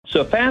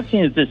So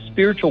fasting is this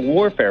spiritual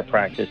warfare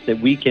practice that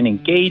we can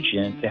engage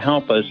in to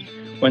help us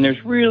when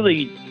there's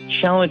really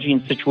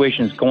challenging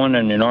situations going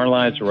on in our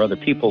lives or other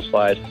people's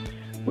lives.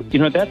 You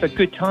know, that's a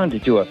good time to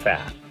do a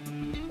fast.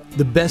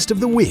 The best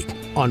of the week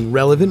on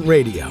Relevant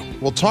Radio.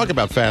 We'll talk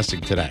about fasting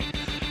today.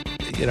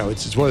 You know,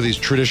 it's one of these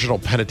traditional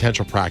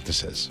penitential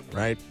practices,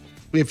 right?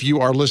 If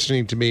you are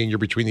listening to me and you're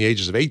between the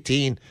ages of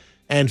 18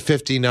 and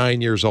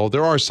 59 years old,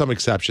 there are some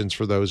exceptions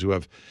for those who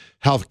have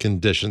health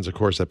conditions, of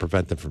course, that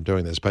prevent them from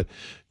doing this. But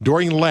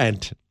during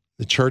Lent,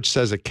 the church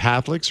says that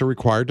Catholics are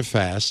required to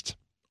fast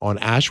on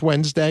Ash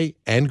Wednesday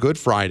and Good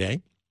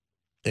Friday.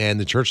 And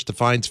the church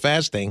defines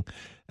fasting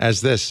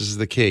as this is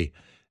the key,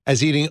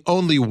 as eating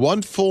only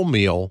one full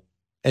meal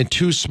and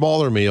two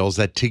smaller meals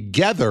that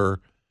together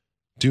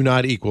do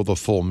not equal the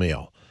full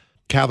meal.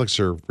 Catholics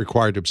are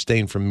required to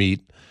abstain from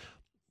meat,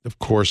 of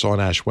course, on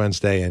Ash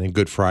Wednesday and in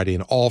Good Friday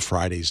and all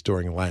Fridays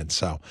during Lent.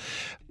 So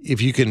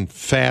if you can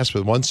fast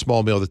with one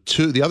small meal,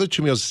 the other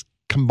two meals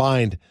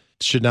combined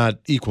should not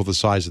equal the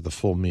size of the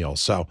full meal.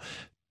 So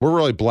we're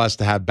really blessed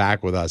to have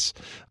back with us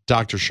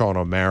Dr. Sean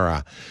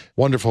O'Mara,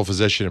 wonderful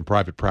physician in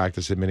private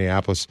practice in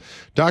Minneapolis.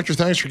 Doctor,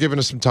 thanks for giving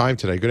us some time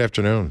today. Good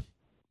afternoon.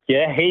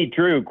 Yeah, hey,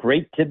 Drew,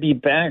 great to be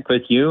back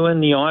with you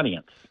and the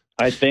audience.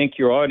 I think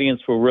your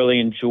audience will really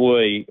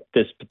enjoy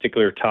this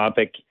particular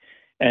topic,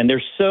 and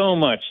there's so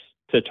much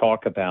to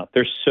talk about.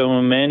 There's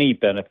so many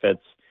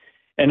benefits,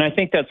 and I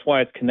think that's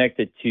why it's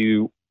connected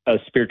to a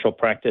spiritual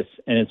practice,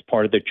 and it's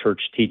part of the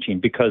church teaching,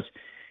 because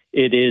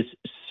it is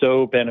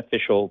so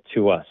beneficial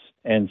to us.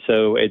 And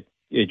so it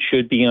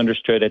should be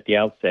understood at the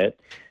outset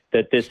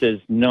that this is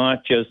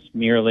not just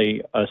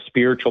merely a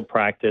spiritual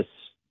practice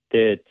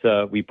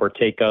that we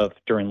partake of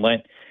during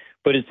Lent,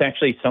 but it's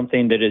actually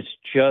something that is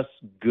just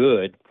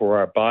good for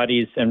our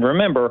bodies. And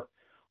remember,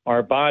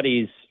 our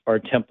bodies are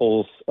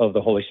temples of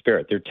the Holy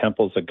Spirit. They're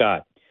temples of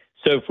God.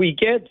 So if we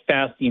get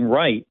fasting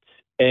right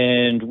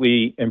and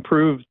we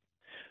improve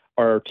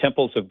our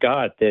temples of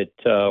God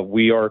that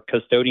we are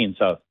custodians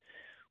of,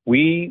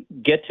 we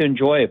get to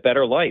enjoy a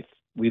better life.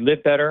 We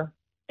live better,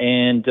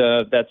 and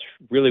that's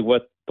really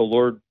what the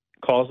Lord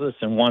calls us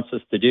and wants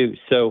us to do.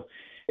 So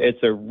it's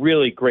a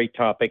really great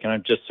topic, and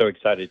I'm just so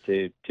excited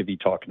to be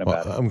talking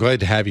about it. I'm glad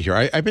to have you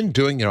here. I've been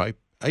doing, I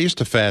used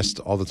to fast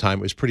all the time.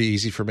 It was pretty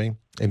easy for me.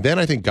 And then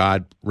I think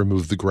God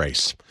removed the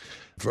grace.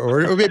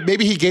 Or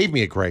maybe he gave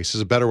me a grace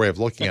is a better way of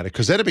looking at it,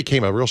 because then it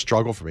became a real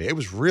struggle for me. It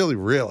was really,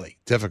 really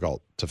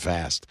difficult to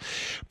fast.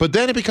 But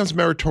then it becomes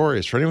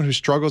meritorious. For anyone who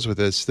struggles with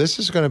this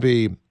is going to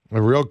be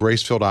a real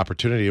grace-filled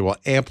opportunity. It will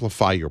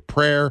amplify your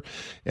prayer,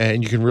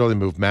 and you can really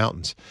move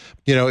mountains.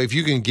 You know, if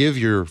you can give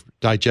your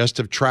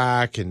digestive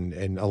tract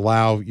and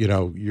allow,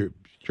 your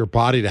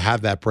body to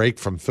have that break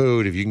from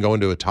food, if you can go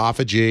into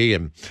autophagy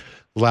and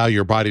allow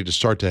your body to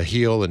start to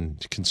heal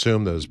and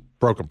consume those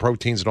broken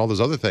proteins and all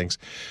those other things,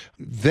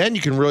 then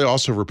you can really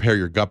also repair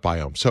your gut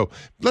biome. So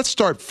let's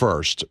start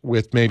first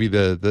with maybe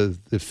the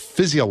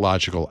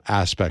physiological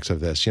aspects of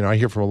this. I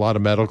hear from a lot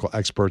of medical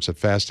experts that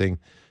fasting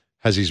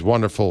has these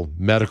wonderful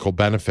medical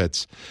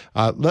benefits.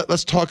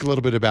 Let's talk a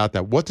little bit about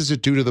that. What does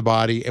it do to the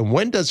body, and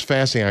when does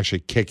fasting actually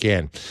kick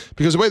in?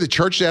 Because the way the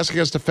church is asking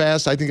us to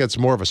fast, I think that's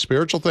more of a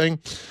spiritual thing.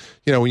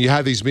 When you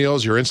have these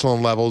meals, your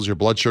insulin levels, your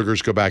blood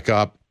sugars go back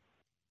up.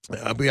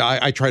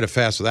 I try to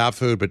fast without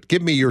food, but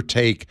give me your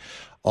take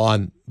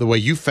on the way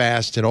you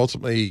fast and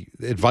ultimately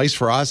advice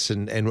for us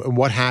and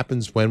what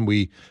happens when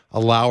we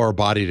allow our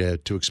body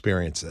to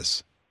experience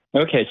this.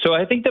 Okay, so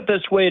I think the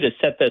best way to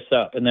set this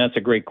up, and that's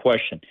a great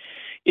question,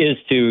 is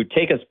to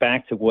take us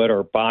back to what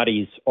our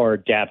bodies are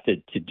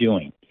adapted to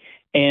doing.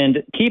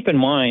 And keep in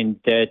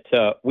mind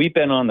that we've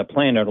been on the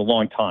planet a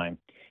long time,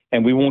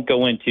 and we won't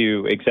go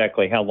into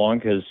exactly how long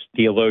because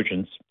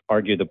theologians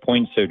argue the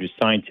point, so do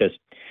scientists.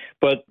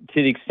 But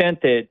to the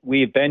extent that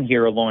we've been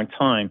here a long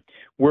time,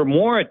 we're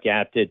more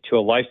adapted to a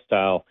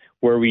lifestyle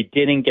where we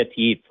didn't get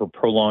to eat for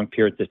prolonged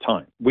periods of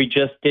time. We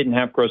just didn't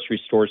have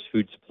grocery stores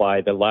food supply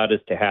that allowed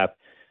us to have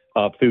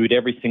food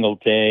every single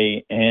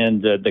day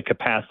and the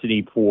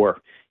capacity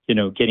for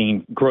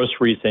getting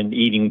groceries and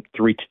eating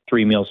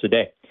three meals a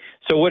day.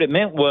 So what it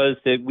meant was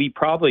that we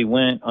probably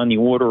went on the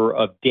order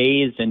of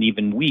days and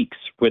even weeks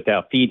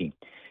without feeding.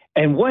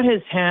 And what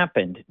has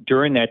happened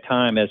during that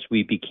time as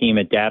we became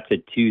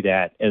adapted to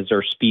that, as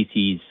our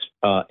species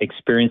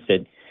experienced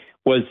it,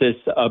 was this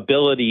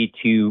ability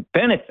to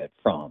benefit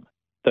from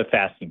the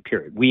fasting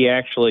period. We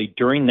actually,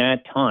 during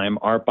that time,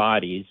 our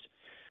bodies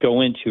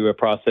go into a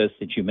process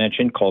that you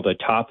mentioned called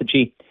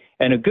autophagy.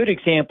 And a good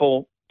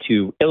example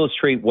to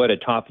illustrate what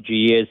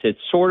autophagy is,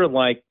 it's sort of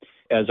like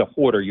as a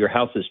hoarder, your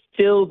house is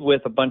filled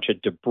with a bunch of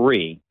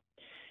debris.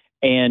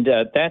 And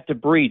that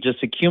debris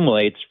just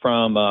accumulates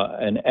from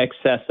an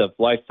excess of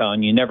lifestyle,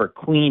 and you never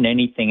clean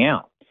anything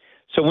out.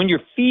 So when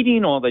you're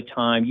feeding all the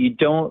time, you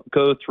don't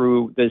go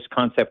through this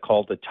concept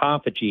called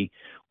autophagy,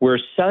 where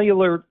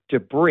cellular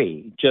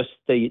debris, just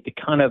the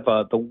kind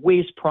of the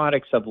waste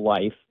products of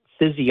life,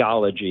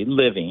 physiology,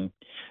 living,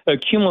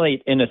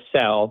 accumulate in a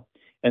cell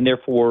and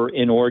therefore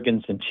in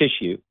organs and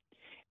tissue.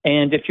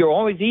 And if you're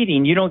always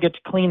eating, you don't get to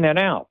clean that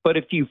out. But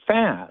if you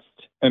fast,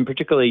 and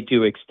particularly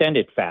do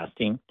extended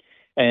fasting,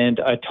 and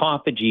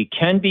autophagy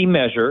can be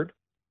measured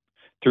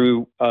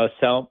through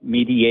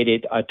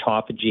cell-mediated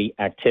autophagy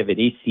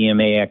activity,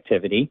 CMA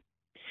activity.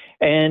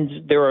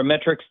 And there are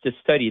metrics to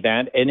study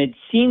that. And it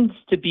seems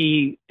to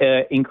be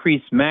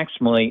increased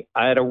maximally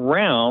at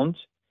around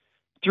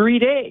 3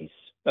 days,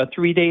 a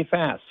 3-day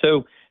fast.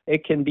 So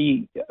it can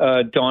be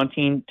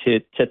daunting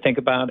to think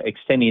about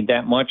extending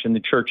that much. And the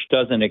church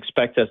doesn't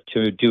expect us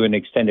to do an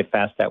extended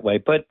fast that way.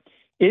 But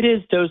it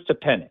is dose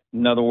dependent.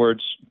 In other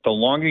words, the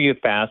longer you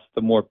fast,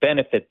 the more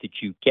benefit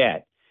that you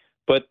get.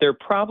 But there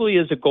probably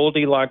is a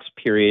Goldilocks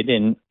period,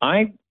 and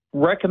I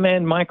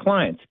recommend my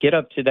clients get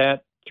up to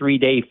that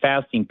 3-day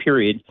fasting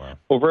period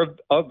over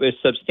a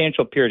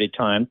substantial period of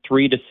time,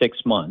 3 to 6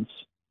 months,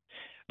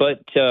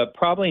 but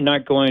probably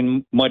not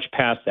going much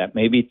past that,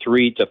 maybe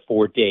 3 to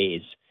 4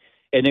 days.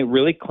 And it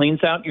really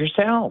cleans out your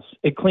cells.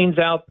 It cleans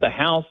out the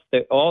house,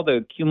 all the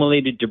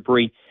accumulated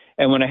debris.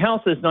 And when a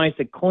house is nice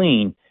and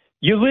clean,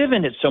 you live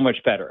in it so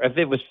much better. If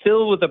it was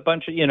filled with a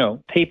bunch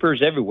of,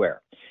 papers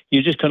everywhere,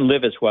 you just couldn't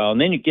live as well.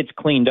 And then it gets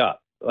cleaned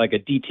up, like a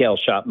detail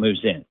shop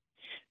moves in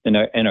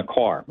a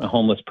car, a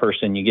homeless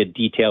person, you get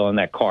detail in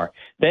that car.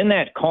 Then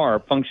that car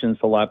functions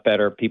a lot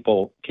better.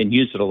 People can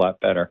use it a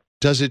lot better.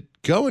 Does it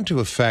go into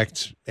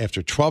effect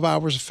after 12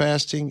 hours of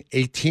fasting,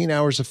 18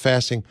 hours of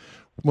fasting?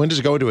 When does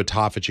it go into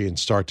autophagy and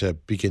start to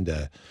begin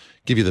to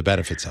give you the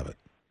benefits of it?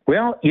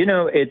 Well,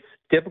 it's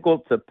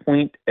difficult to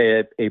point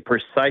at a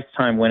precise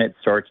time when it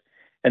starts.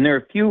 And there are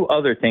a few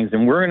other things,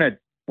 and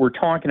we're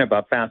talking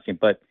about fasting,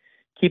 but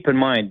keep in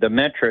mind the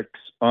metrics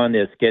on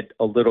this get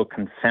a little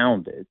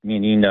confounded,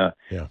 meaning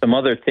some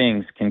other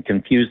things can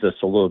confuse us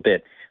a little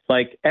bit,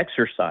 like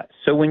exercise.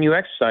 So when you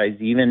exercise,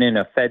 even in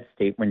a fed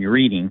state when you're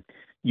eating,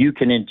 you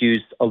can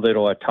induce a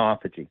little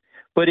autophagy.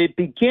 But it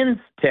begins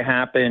to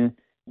happen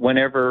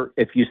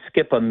if you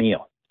skip a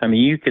meal. I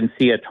mean, you can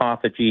see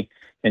autophagy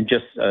in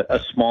just a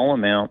small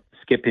amount,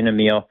 skipping a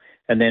meal.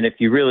 And then if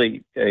you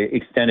really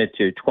extend it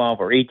to 12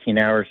 or 18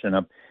 hours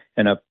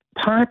in a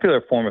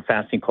popular form of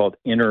fasting called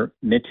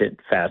intermittent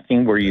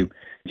fasting, where you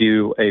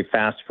do a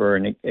fast for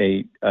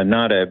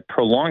not a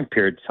prolonged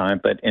period of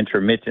time, but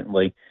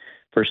intermittently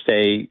for,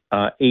 say,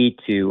 8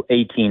 to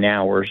 18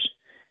 hours.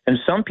 And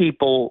some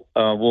people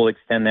will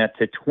extend that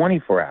to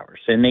 24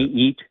 hours, and they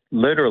eat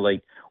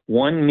literally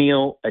one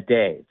meal a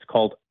day. It's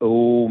called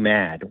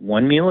OMAD,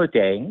 one meal a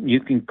day. You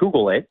can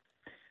Google it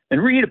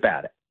and read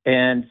about it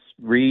and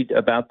read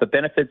about the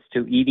benefits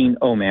to eating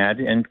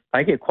OMAD. And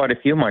I get quite a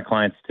few of my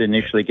clients to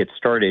initially get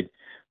started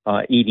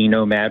eating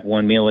OMAD,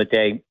 one meal a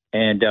day.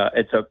 And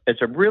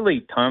it's a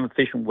really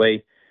time-efficient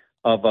way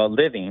of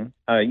living.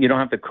 You don't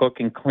have to cook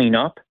and clean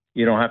up.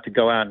 You don't have to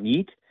go out and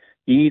eat.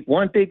 You eat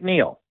one big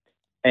meal.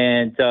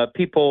 And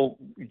people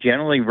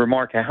generally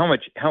remark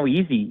how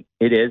easy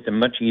it is, and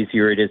much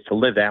easier it is to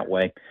live that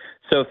way.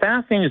 So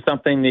fasting is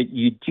something that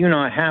you do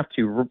not have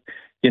to,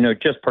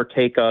 just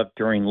partake of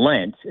during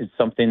Lent. It's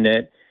something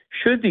that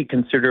should be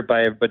considered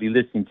by everybody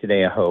listening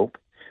today, I hope,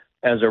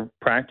 as a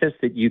practice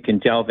that you can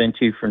delve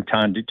into from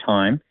time to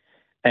time.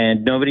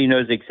 And nobody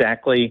knows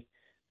exactly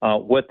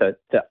what the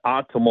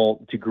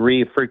optimal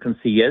degree of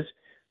frequency is.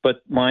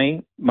 But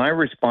my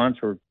response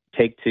or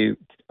take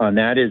on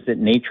that is that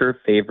nature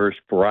favors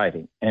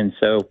variety. And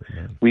so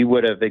we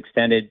would have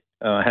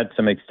had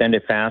some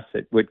extended fasts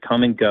that would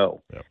come and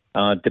go,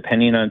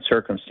 depending on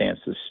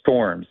circumstances,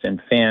 storms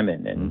and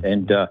famine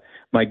and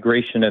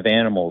migration of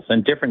animals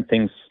and different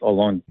things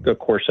along the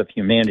course of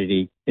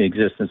humanity,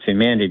 existence of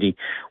humanity,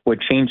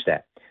 would change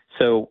that.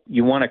 So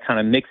you want to kind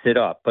of mix it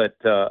up. But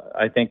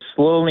I think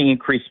slowly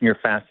increasing your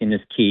fasting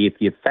is key. If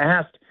you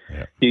fast,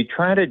 you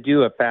try to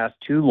do a fast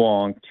too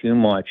long, too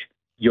much,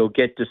 you'll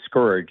get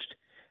discouraged.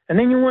 And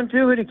then you won't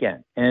do it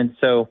again. And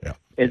so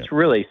it's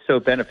really so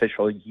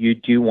beneficial. You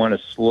do want to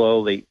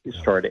slowly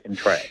start it and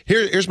try it.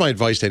 Here's my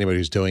advice to anybody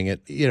who's doing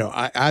it.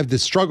 I have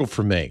this struggle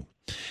for me.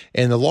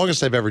 And the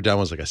longest I've ever done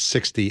was like a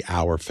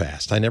 60-hour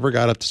fast. I never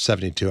got up to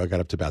 72. I got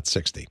up to about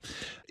 60.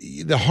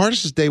 The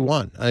hardest is day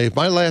one. If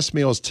my last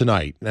meal is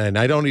tonight, and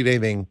I don't eat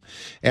anything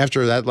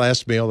after that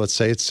last meal, let's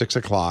say it's 6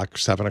 o'clock,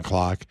 7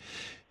 o'clock,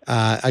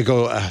 I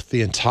go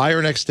the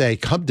entire next day.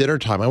 Come dinner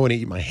time, I want to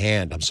eat my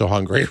hand. I'm so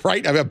hungry,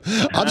 right?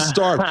 I'm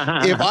starved.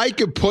 If I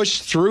could push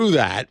through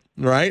that,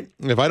 right?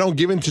 If I don't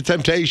give in to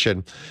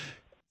temptation,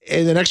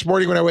 and the next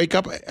morning when I wake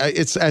up,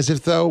 it's as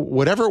if though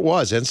whatever it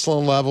was,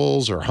 insulin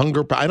levels or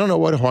hunger, I don't know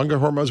what hunger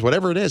hormones,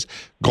 whatever it is,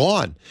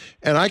 gone.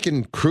 And I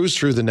can cruise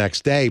through the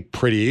next day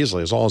pretty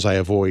easily as long as I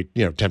avoid,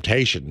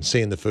 temptation,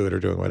 seeing the food or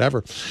doing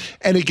whatever.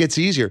 And it gets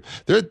easier.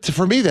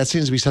 For me, that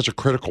seems to be such a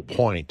critical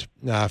point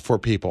for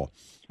people.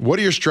 What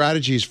are your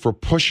strategies for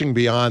pushing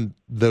beyond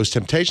those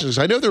temptations?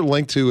 I know they're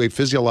linked to a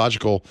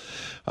physiological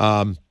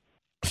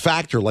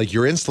factor like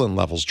your insulin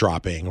levels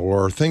dropping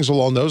or things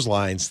along those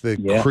lines that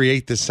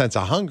create this sense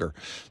of hunger.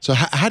 So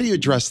how do you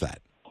address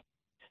that?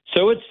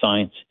 So it's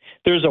science.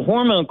 There's a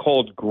hormone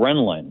called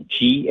ghrelin,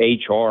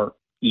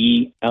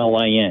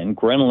 Ghrelin.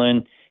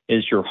 Ghrelin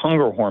is your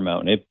hunger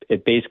hormone.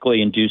 It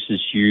basically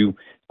induces you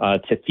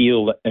to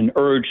feel an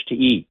urge to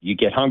eat. You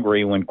get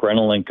hungry when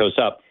ghrelin goes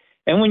up.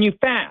 And when you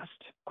fast,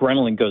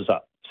 ghrelin goes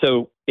up.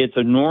 So it's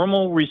a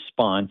normal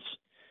response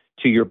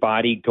to your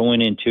body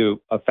going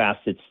into a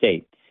fasted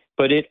state.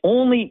 But it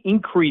only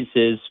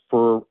increases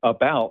for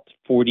about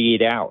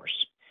 48 hours.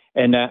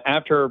 And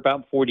after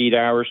about 48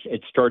 hours,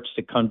 it starts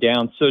to come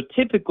down. So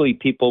typically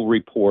people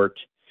report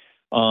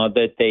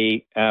that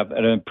they have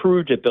an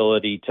improved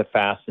ability to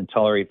fast and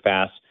tolerate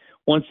fast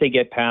once they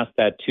get past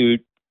that 2,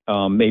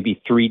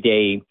 maybe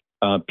 3-day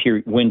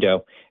period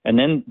window. And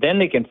then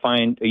they can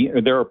find,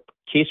 there are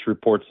case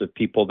reports of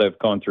people that have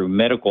gone through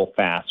medical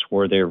fasts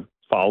where they're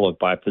followed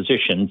by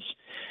physicians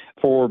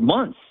for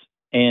months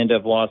and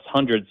have lost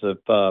hundreds of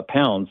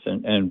pounds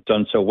and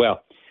done so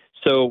well.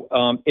 So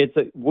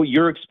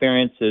your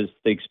experience is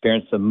the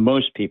experience of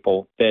most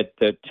people, that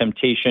the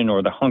temptation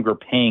or the hunger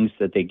pangs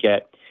that they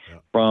get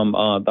from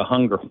the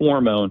hunger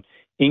hormone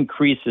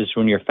increases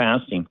when you're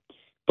fasting.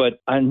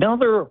 But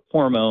another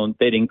hormone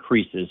that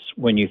increases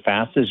when you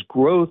fast is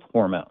growth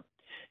hormone.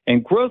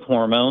 And growth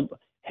hormone,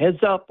 heads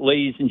up,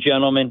 ladies and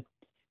gentlemen,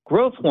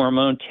 growth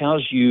hormone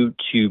tells you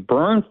to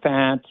burn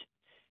fat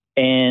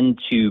and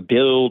to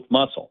build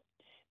muscle.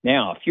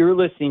 Now, if you're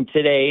listening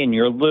today and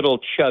you're a little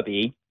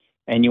chubby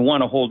and you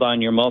want to hold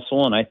on your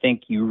muscle, and I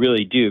think you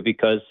really do,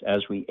 because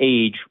as we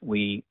age,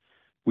 we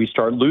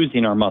start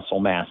losing our muscle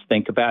mass.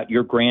 Think about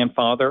your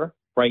grandfather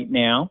right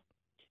now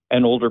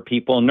and older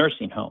people in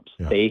nursing homes.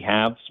 Yeah. They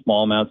have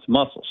small amounts of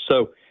muscle.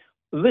 So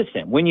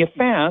listen, when you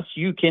fast,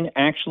 you can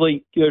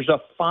actually, there's a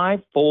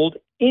 5-fold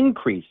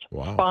increase,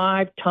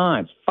 5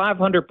 times,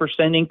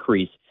 500%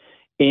 increase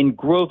in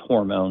growth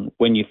hormone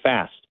when you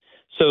fast.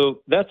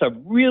 So that's a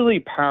really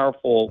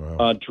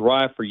powerful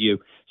drive for you.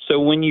 So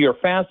when you're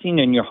fasting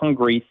and you're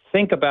hungry,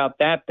 think about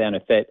that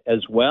benefit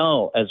as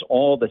well as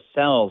all the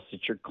cells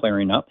that you're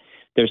clearing up.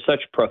 There's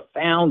such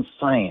profound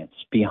science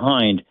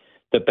behind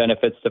the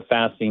benefits of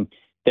fasting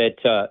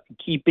that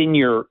keeping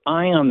your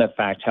eye on the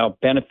fact how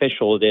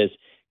beneficial it is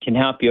can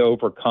help you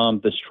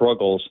overcome the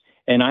struggles.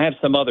 And I have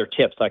some other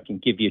tips I can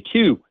give you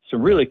too,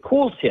 some really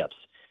cool tips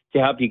to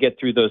help you get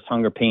through those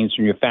hunger pains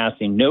when you're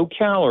fasting. No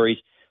calories,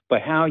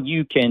 but how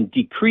you can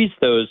decrease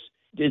those.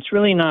 It's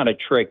really not a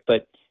trick,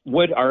 but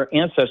what our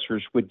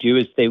ancestors would do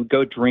is they would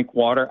go drink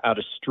water out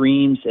of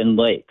streams and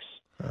lakes.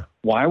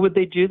 Why would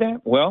they do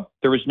that? Well,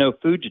 there was no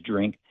food to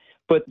drink,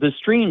 but the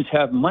streams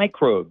have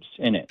microbes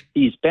in it,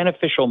 these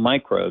beneficial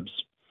microbes,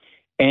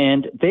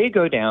 and they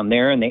go down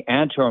there and they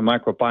add to our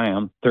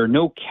microbiome. There are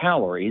no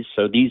calories,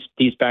 so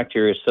these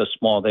bacteria are so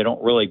small they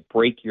don't really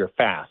break your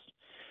fast.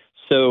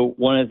 So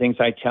one of the things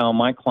I tell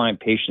my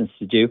client patients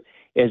to do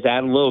is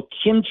add a little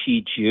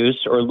kimchi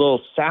juice or a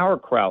little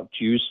sauerkraut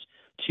juice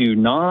to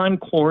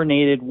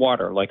non-chlorinated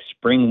water, like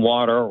spring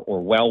water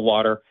or well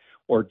water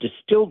or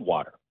distilled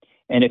water.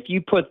 And if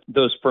you put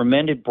those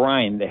fermented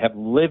brine that have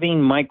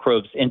living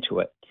microbes into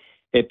it,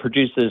 it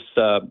produces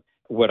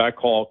what I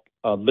call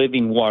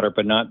living water,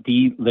 but not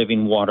the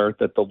living water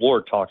that the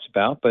Lord talks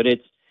about, but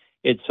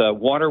it's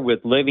water with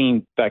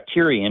living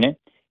bacteria in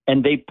it,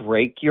 and they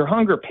break your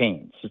hunger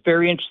pains. It's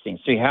very interesting.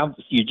 So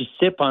you just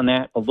sip on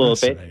that a little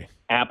bit.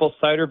 Apple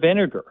cider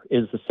vinegar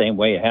is the same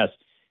way.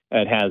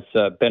 It has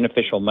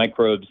beneficial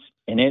microbes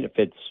in it if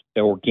it's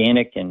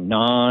organic and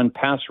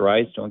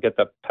non-pasteurized. Don't get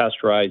the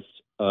pasteurized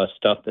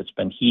stuff that's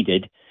been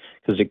heated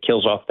because it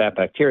kills off that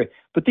bacteria.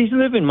 But these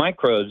living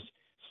microbes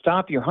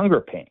stop your hunger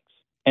pains,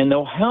 and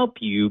they'll help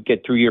you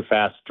get through your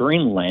fast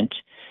during Lent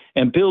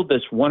and build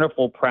this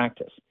wonderful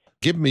practice.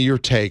 Give me your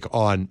take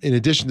on, in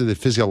addition to the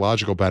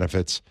physiological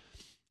benefits,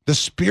 the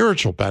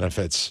spiritual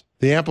benefits,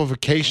 the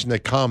amplification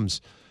that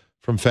comes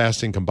from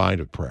fasting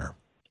combined with prayer.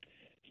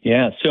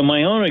 Yeah, so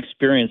my own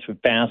experience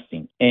with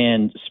fasting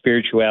and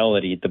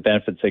spirituality, the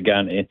benefits I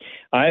got,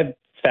 I've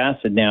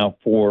fasted now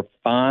for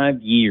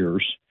 5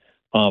 years.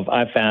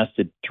 I've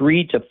fasted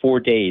 3 to 4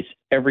 days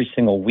every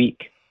single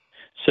week.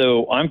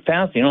 So I'm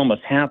fasting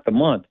almost half the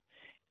month.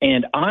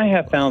 And I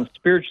have found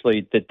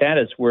spiritually that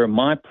is where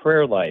my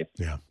prayer life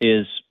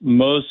is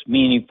most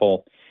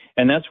meaningful.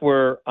 And that's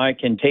where I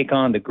can take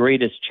on the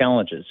greatest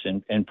challenges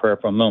in prayer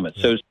for a moment.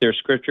 So there's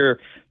scripture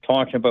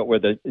talking about where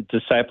the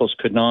disciples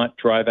could not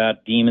drive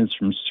out demons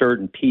from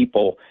certain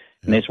people.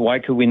 And they said, why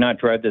could we not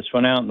drive this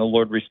one out? And the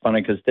Lord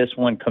responded, because this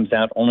one comes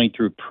out only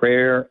through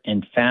prayer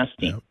and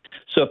fasting.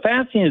 So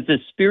fasting is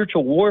this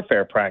spiritual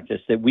warfare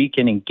practice that we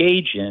can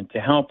engage in to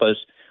help us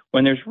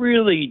when there's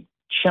really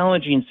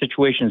challenging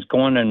situations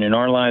going on in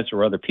our lives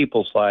or other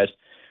people's lives.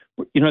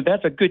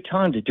 That's a good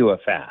time to do a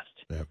fast.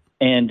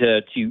 And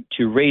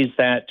to raise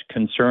that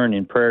concern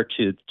in prayer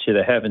to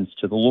the heavens,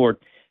 to the Lord.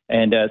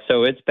 And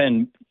so it's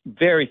been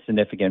very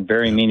significant,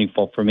 very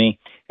meaningful for me.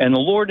 And the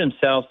Lord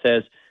himself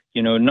says,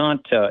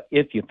 not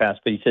if you fast,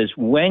 but he says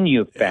when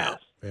you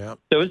fast.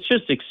 So it's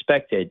just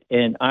expected.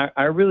 And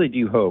I really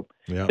do hope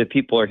that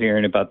people are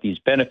hearing about these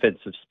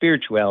benefits of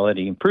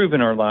spirituality, improving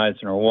our lives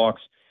and our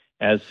walks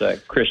as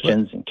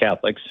Christians and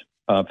Catholics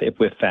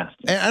with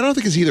fasting. And I don't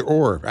think it's either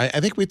or. I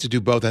think we have to do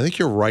both. I think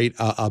you're right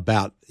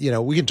about,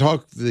 we can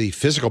talk the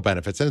physical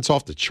benefits, and it's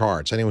off the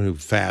charts. Anyone who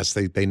fasts,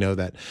 they know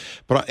that.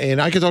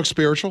 And I can talk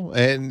spiritual,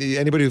 and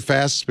anybody who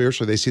fasts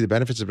spiritually, they see the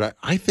benefits of it.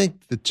 I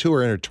think the two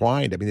are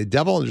intertwined. I mean, the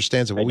devil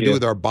understands that what we do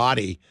with our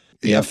body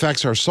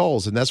affects our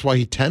souls, and that's why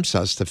he tempts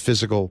us to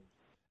physical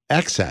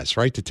excess,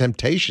 right? To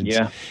temptations.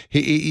 Yeah.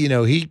 He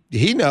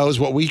knows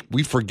what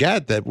we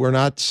forget, that we're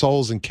not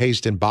souls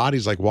encased in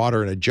bodies like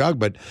water in a jug,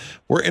 but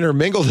we're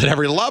intermingled at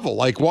every level,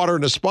 like water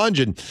in a sponge.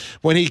 And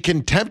when he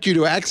can tempt you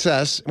to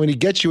excess, when he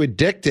gets you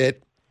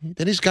addicted,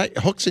 then he's got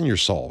hooks in your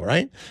soul,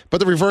 right?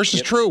 But the reverse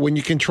is true. When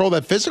you control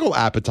that physical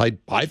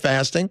appetite by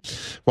fasting,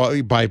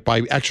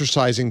 by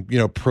exercising,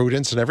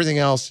 prudence and everything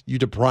else, you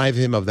deprive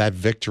him of that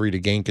victory to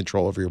gain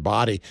control over your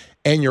body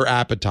and your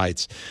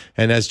appetites.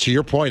 And as to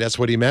your point, that's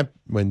what he meant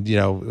when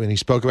he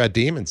spoke about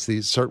demons.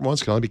 These certain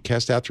ones can only be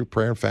cast out through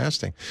prayer and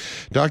fasting.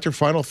 Doctor,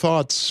 final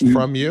thoughts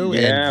from you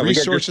and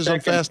resources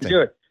on fasting.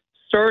 Do it.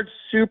 Start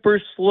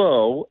super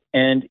slow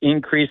and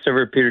increase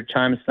over a period of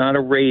time. It's not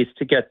a race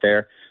to get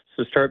there.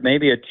 So start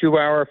maybe a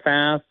 2-hour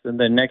fast, and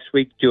then next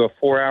week do a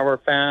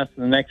 4-hour fast,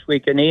 and the next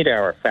week an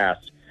 8-hour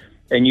fast.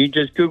 And you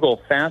just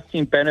Google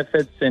fasting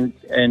benefits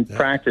and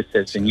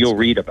practices, and you'll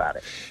read about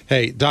it.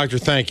 Hey, Doctor,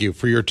 thank you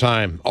for your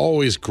time.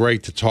 Always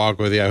great to talk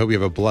with you. I hope you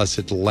have a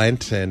blessed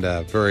Lent and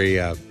a very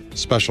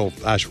special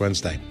Ash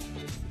Wednesday.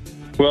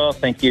 Well,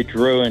 thank you,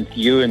 Drew, and to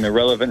you and the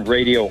Relevant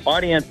Radio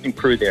audience and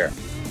crew there.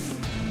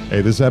 Hey,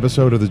 this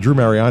episode of the Drew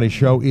Mariani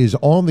Show is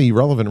on the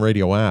Relevant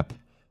Radio app.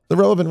 The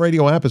Relevant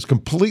Radio app is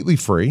completely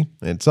free,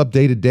 and it's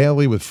updated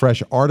daily with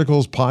fresh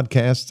articles,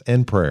 podcasts,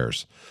 and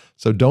prayers.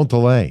 So don't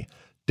delay.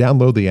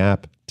 Download the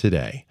app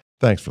today.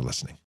 Thanks for listening.